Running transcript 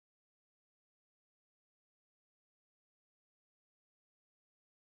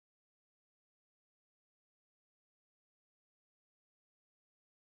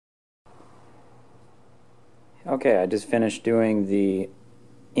Okay, I just finished doing the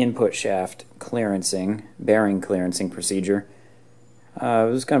input shaft clearancing, bearing clearancing procedure.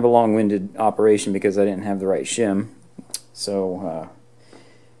 It was kind of a long-winded operation because I didn't have the right shim. So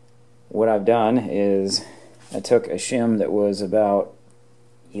what I've done is I took a shim that was about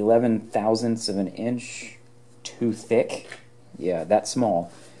 11 thousandths of an inch too thick. Yeah, that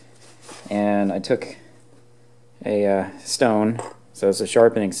small. And I took a stone, so it's a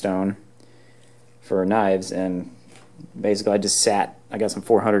sharpening stone for knives, and basically I got some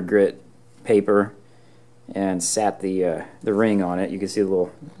 400 grit paper and sat the ring on it. You can see the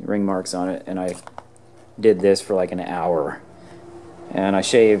little ring marks on it, and I did this for like an hour. And I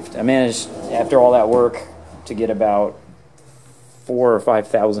managed after all that work to get about 4 or 5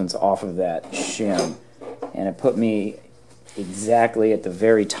 thousandths off of that shim, and it put me exactly at the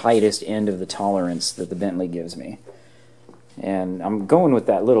very tightest end of the tolerance that the Bentley gives me. And I'm going with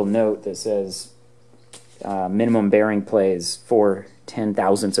that little note that says minimum bearing play is 4/10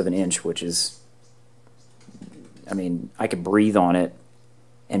 thousandths of an inch, which is, I mean, I could breathe on it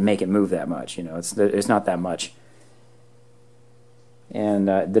and make it move that much. You know, it's not that much. And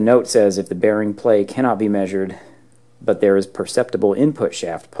the note says if the bearing play cannot be measured, but there is perceptible input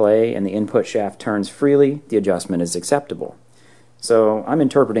shaft play and the input shaft turns freely, the adjustment is acceptable. So I'm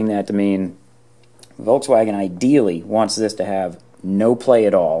interpreting that to mean Volkswagen ideally wants this to have no play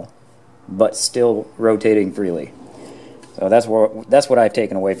at all, but still rotating freely. So that's what I've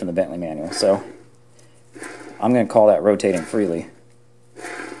taken away from the Bentley manual. So I'm going to call that rotating freely.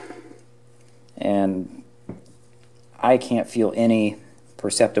 And I can't feel any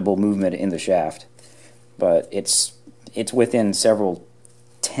perceptible movement in the shaft, but it's within several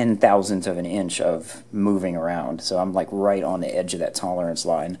 10 thousandths of an inch of moving around. So I'm like right on the edge of that tolerance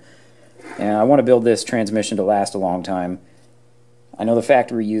line. And I want to build this transmission to last a long time. I know the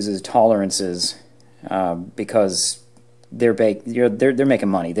factory uses tolerances because they're making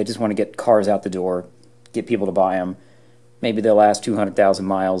money. They just want to get cars out the door, get people to buy them. Maybe they'll last 200,000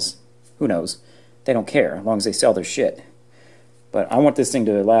 miles. Who knows? They don't care as long as they sell their shit. But I want this thing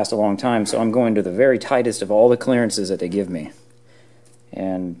to last a long time, so I'm going to the very tightest of all the clearances that they give me.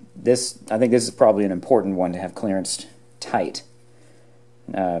 And I think this is probably an important one to have clearanced tight.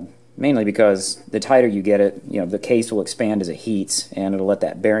 Mainly because the tighter you get it, you know, the case will expand as it heats, and it'll let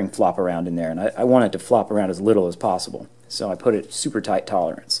that bearing flop around in there. And I want it to flop around as little as possible, so I put it super tight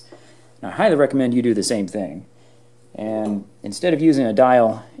tolerance. And I highly recommend you do the same thing. And instead of using a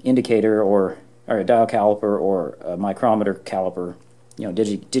dial indicator or a dial caliper or a micrometer caliper, you know,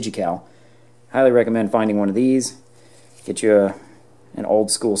 digical, I highly recommend finding one of these. Get you an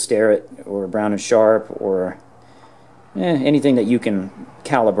old school Starrett or a Brown and Sharp or anything that you can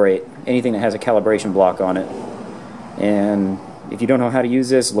calibrate, anything that has a calibration block on it. And if you don't know how to use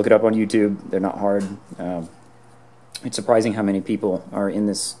this, look it up on YouTube. They're not hard. It's surprising how many people are in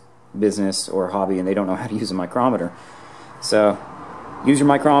this business or hobby and they don't know how to use a micrometer. So use your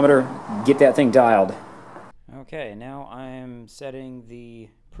micrometer, get that thing dialed. Okay, now I'm setting the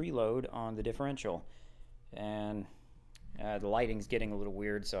preload on the differential, and the lighting's getting a little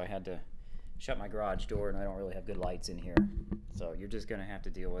weird, so I had to shut my garage door, and I don't really have good lights in here, so you're just gonna have to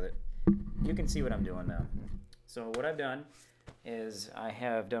deal with it. You can see what I'm doing now. So what I've done is I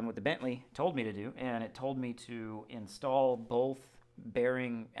have done what the Bentley told me to do, and it told me to install both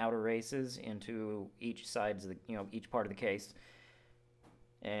bearing outer races into each sides of the, you know, each part of the case,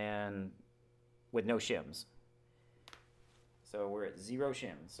 and with no shims. So we're at 0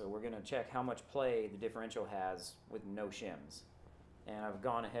 shims. So we're going to check how much play the differential has with no shims. And I've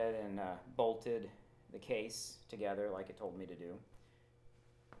gone ahead and bolted the case together like it told me to do.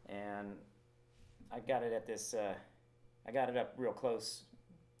 And I've got it at this, I got it up real close,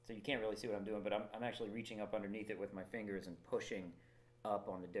 so you can't really see what I'm doing, but I'm actually reaching up underneath it with my fingers and pushing up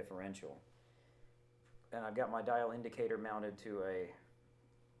on the differential. And I've got my dial indicator mounted to a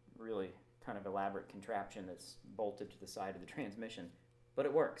really kind of elaborate contraption that's bolted to the side of the transmission, but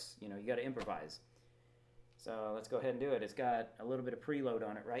it works. You know, you got to improvise. So let's go ahead and do it. It's got a little bit of preload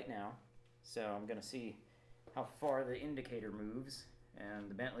on it right now, so I'm going to see how far the indicator moves.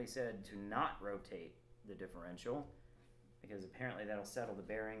 And the Bentley said to not rotate the differential because apparently that'll settle the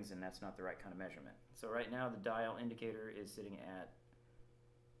bearings, and that's not the right kind of measurement. So right now the dial indicator is sitting at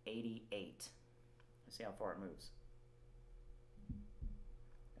 88. Let's see how far it moves.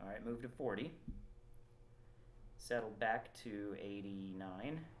 All right, moved to 40. Settled back to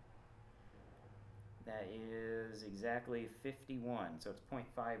 89. That is exactly 51, so it's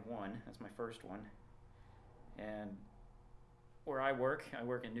 0.51. That's my first one. And where I work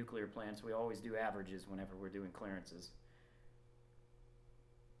in nuclear plants. We always do averages whenever we're doing clearances.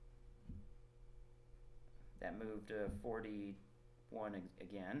 That moved to 41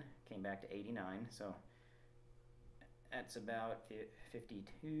 again, came back to 89, so that's about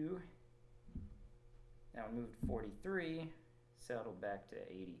 52. That one moved to 43, settled back to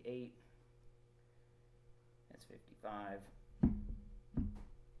 88. That's 55. I'm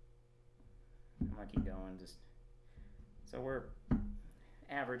gonna keep going, so we're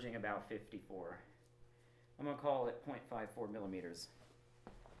averaging about 54. I'm gonna call it 0.54 millimeters.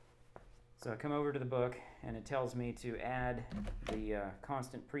 So I come over to the book and it tells me to add the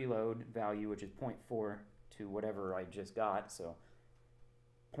constant preload value, which is 0.4, to whatever I just got. So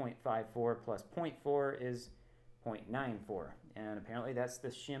 0.54 plus 0.4 is 0.94, and apparently that's the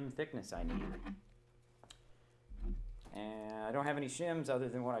shim thickness I need. And I don't have any shims other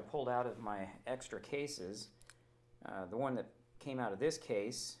than what I pulled out of my extra cases. The one that came out of this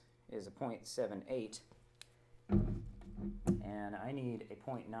case is a 0.78, and I need a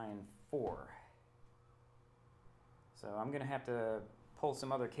 0.94. So I'm going to have to pull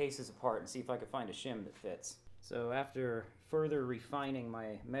some other cases apart and see if I can find a shim that fits. So after further refining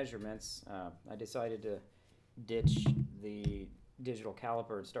my measurements, I decided to ditch the digital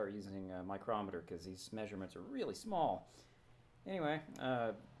caliper and start using a micrometer because these measurements are really small. Anyway,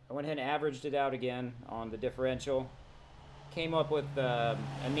 I went ahead and averaged it out again on the differential. Came up with a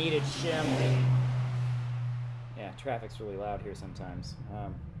needed shim. Yeah, traffic's really loud here sometimes.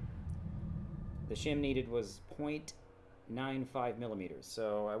 The shim needed was 0.95 millimeters.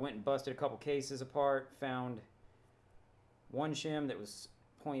 So I went and busted a couple cases apart, found one shim that was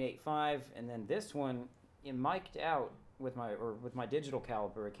 0.85, and then this one, it mic'd out with my digital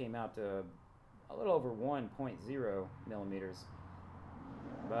caliper. It came out to a little over 1.0 millimeters.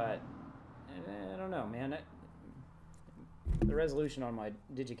 But I don't know, man. The resolution on my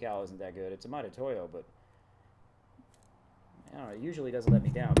digical isn't that good. It's a Toyo, but I don't know, it usually doesn't let me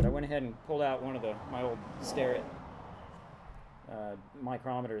down. But I went ahead and pulled out one of my old Starrett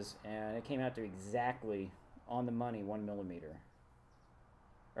micrometers, and it came out to exactly on the money 1 millimeter.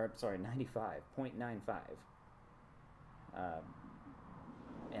 Or sorry, 0.95.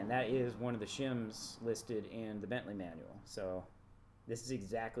 And that is one of the shims listed in the Bentley manual. So this is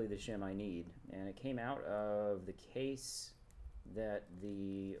exactly the shim I need, and it came out of the case that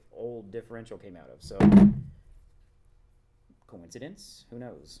the old differential came out of. So coincidence? Who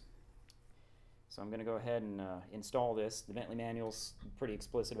knows? So I'm going to go ahead and install this. The Bentley manual's pretty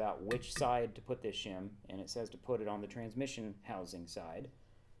explicit about which side to put this shim, and it says to put it on the transmission housing side,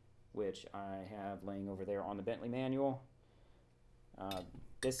 which I have laying over there on the Bentley manual.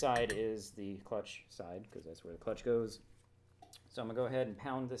 This side is the clutch side, because that's where the clutch goes. So I'm going to go ahead and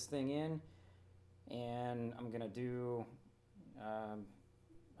pound this thing in, and I'm going to do, I'm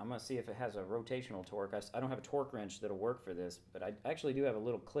going to see if it has a rotational torque. I don't have a torque wrench that'll work for this, but I actually do have a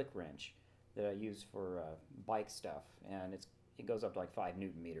little click wrench that I use for bike stuff, and it goes up to like 5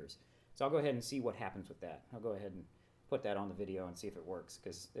 Newton meters. So I'll go ahead and see what happens with that. I'll go ahead and put that on the video and see if it works,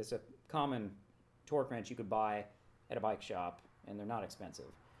 because it's a common torque wrench you could buy at a bike shop, and they're not expensive.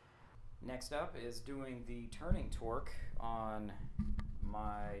 Next up is doing the turning torque on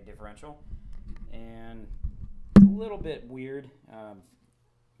my differential, and it's a little bit weird.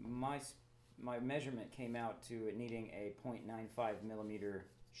 My measurement came out to it needing a 0.95 millimeter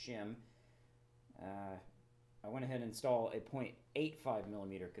shim. I went ahead and installed a 0.85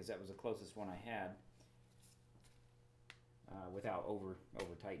 millimeter because that was the closest one I had, without over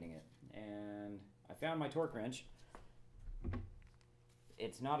tightening it. And I found my torque wrench.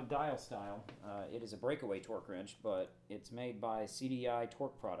 It's not a dial style. It is a breakaway torque wrench, but it's made by CDI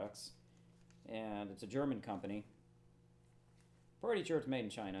Torque Products, and it's a German company. Pretty sure it's made in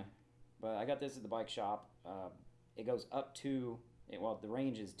China, but I got this at the bike shop. It goes up to, well, the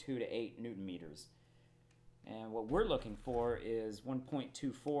range is 2 to 8 Newton meters. And what we're looking for is 1.24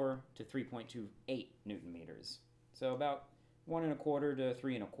 to 3.28 Newton meters. So about 1 1/4 to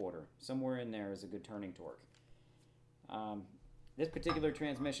 3 1/4. Somewhere in there is a good turning torque. This particular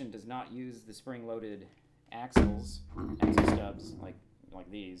transmission does not use the spring-loaded axle stubs like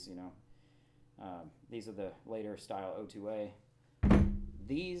these, you know. These are the later style O2A.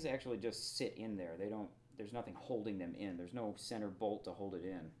 These actually just sit in there. There's nothing holding them in. There's no center bolt to hold it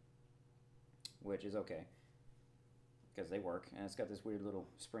in, which is okay, because they work, and it's got this weird little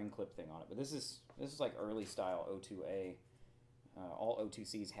spring clip thing on it. But this is like early style O2A. All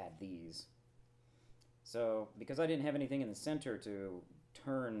O2Cs had these. So because I didn't have anything in the center to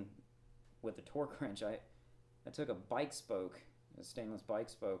turn with the torque wrench, I took a bike spoke, a stainless bike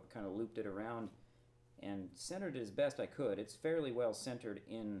spoke, kind of looped it around and centered it as best I could. It's fairly well centered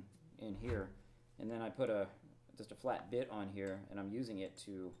in here, and then I put just a flat bit on here, and I'm using it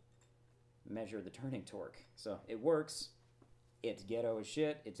to measure the turning torque. So it works. It's ghetto as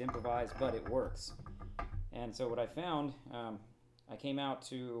shit. It's improvised, but it works. And so what I found, I came out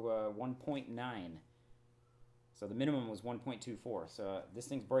to 1.9. So the minimum was 1.24. So this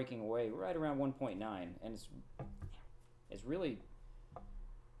thing's breaking away right around 1.9, and it's really,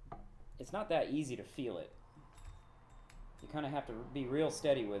 it's not that easy to feel it. You kind of have to be real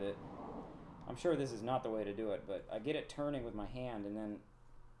steady with it. I'm sure this is not the way to do it, but I get it turning with my hand and then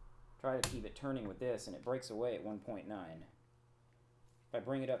try to keep it turning with this, and it breaks away at 1.9. If I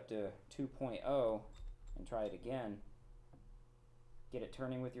bring it up to 2.0 and try it again, get it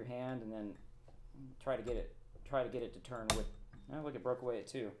turning with your hand, and then try to get it to turn with. Oh, look, it broke away at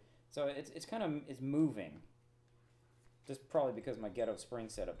 2. So it's kind of it's moving. Just probably because my ghetto spring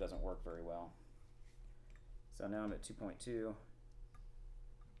setup doesn't work very well. So now I'm at 2.2,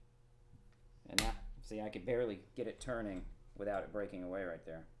 and that, see, I could barely get it turning without it breaking away right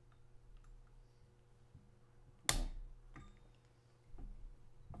there.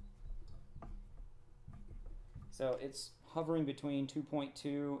 So it's hovering between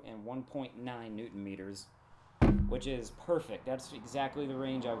 2.2 and 1.9 Newton meters, which is perfect. That's exactly the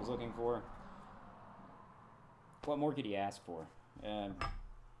range I was looking for. What more could you ask for?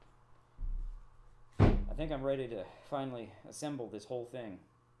 I think I'm ready to finally assemble this whole thing.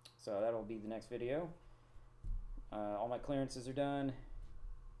 So that'll be the next video. All my clearances are done.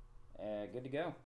 Good to go.